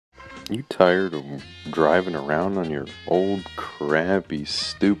You tired of driving around on your old, crappy,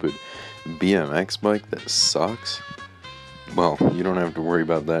 stupid BMX bike that sucks? Well, you don't have to worry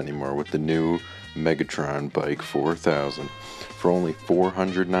about that anymore with the new Megatron Bike 4000. For only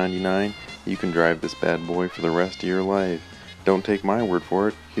 $499, you can drive this bad boy for the rest of your life. Don't take my word for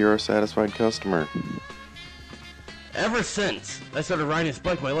it, hear our satisfied customer. Ever since I started riding this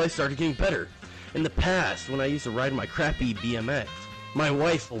bike, my life started getting better. In the past, when I used to ride my crappy BMX, my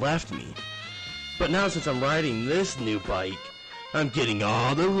wife left me. But now since I'm riding this new bike, I'm getting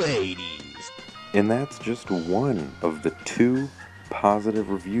all the ladies. And that's just one of the 2 positive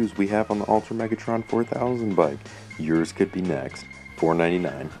reviews we have on the Ultra Megatron 4000 bike. Yours could be next.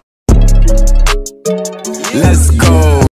 $499. Let's go.